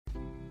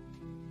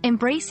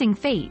Embracing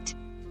fate.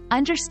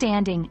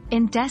 Understanding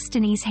in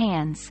destiny's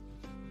hands.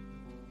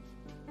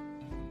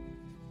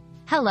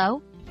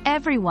 Hello,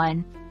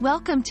 everyone.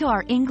 Welcome to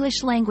our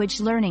English language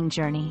learning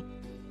journey.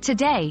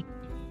 Today,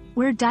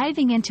 we're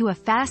diving into a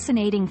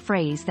fascinating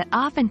phrase that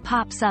often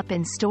pops up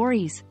in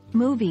stories,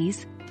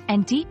 movies,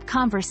 and deep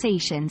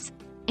conversations,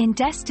 in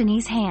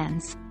destiny's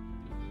hands.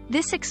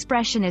 This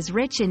expression is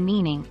rich in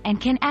meaning and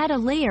can add a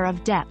layer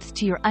of depth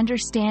to your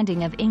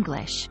understanding of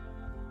English.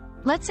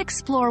 Let's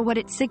explore what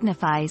it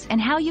signifies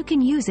and how you can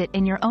use it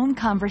in your own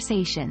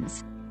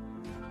conversations.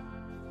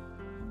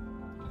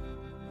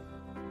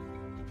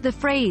 The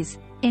phrase,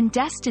 "in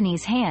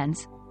destiny's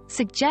hands,"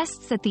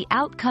 suggests that the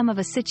outcome of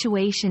a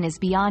situation is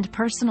beyond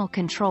personal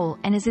control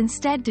and is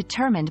instead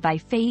determined by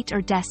fate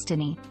or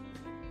destiny.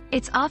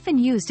 It's often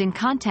used in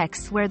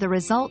contexts where the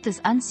result is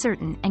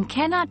uncertain and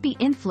cannot be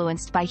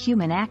influenced by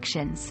human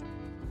actions.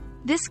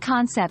 This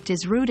concept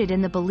is rooted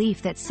in the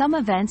belief that some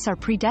events are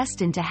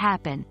predestined to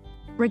happen,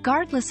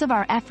 regardless of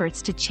our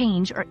efforts to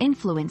change or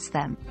influence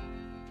them.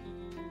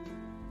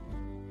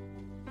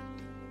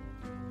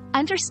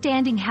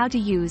 Understanding how to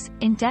use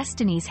 "in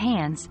destiny's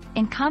hands"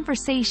 in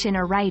conversation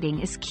or writing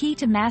is key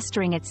to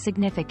mastering its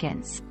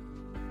significance.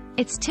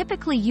 It's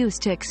typically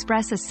used to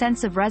express a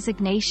sense of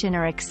resignation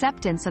or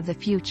acceptance of the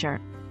future,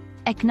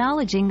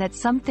 acknowledging that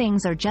some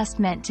things are just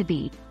meant to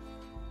be.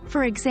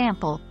 For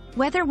example,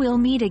 "Whether we'll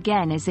meet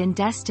again is in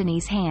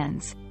destiny's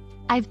hands.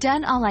 I've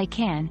done all I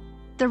can.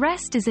 The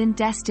rest is in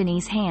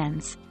destiny's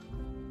hands."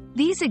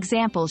 These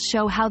examples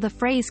show how the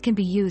phrase can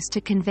be used to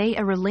convey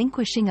a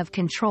relinquishing of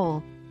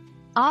control,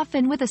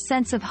 often with a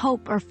sense of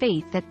hope or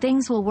faith that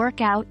things will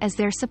work out as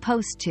they're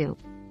supposed to.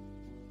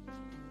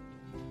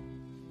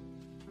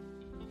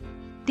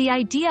 The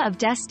idea of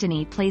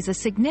destiny plays a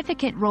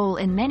significant role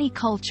in many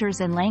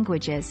cultures and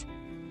languages,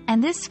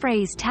 and this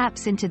phrase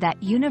taps into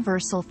that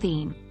universal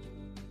theme.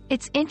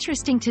 It's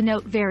interesting to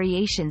note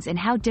variations in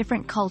how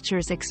different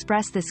cultures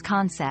express this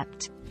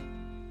concept.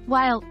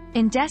 While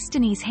 "in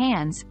destiny's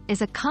hands"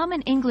 is a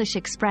common English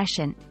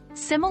expression,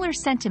 similar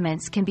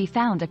sentiments can be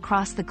found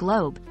across the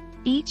globe,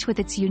 each with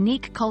its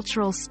unique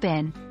cultural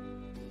spin.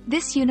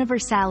 This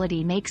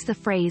universality makes the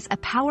phrase a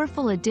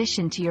powerful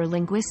addition to your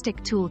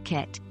linguistic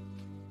toolkit,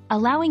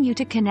 allowing you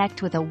to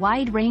connect with a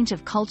wide range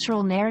of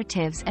cultural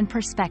narratives and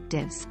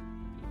perspectives.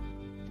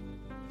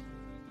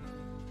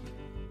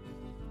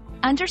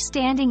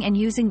 Understanding and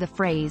using the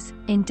phrase,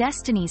 "in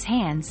destiny's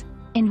hands,"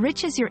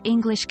 enriches your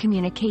English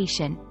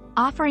communication,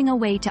 offering a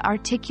way to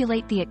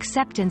articulate the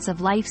acceptance of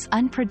life's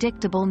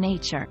unpredictable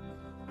nature.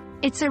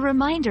 It's a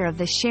reminder of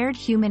the shared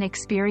human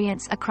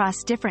experience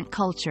across different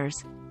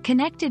cultures,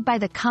 connected by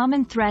the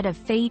common thread of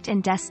fate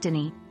and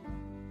destiny.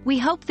 We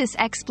hope this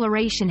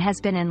exploration has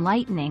been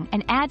enlightening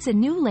and adds a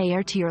new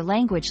layer to your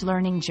language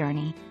learning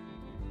journey.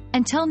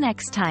 Until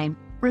next time,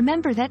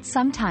 remember that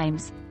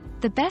sometimes,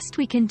 the best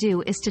we can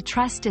do is to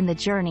trust in the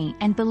journey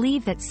and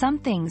believe that some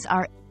things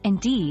are,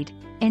 indeed,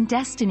 in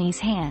destiny's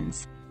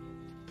hands.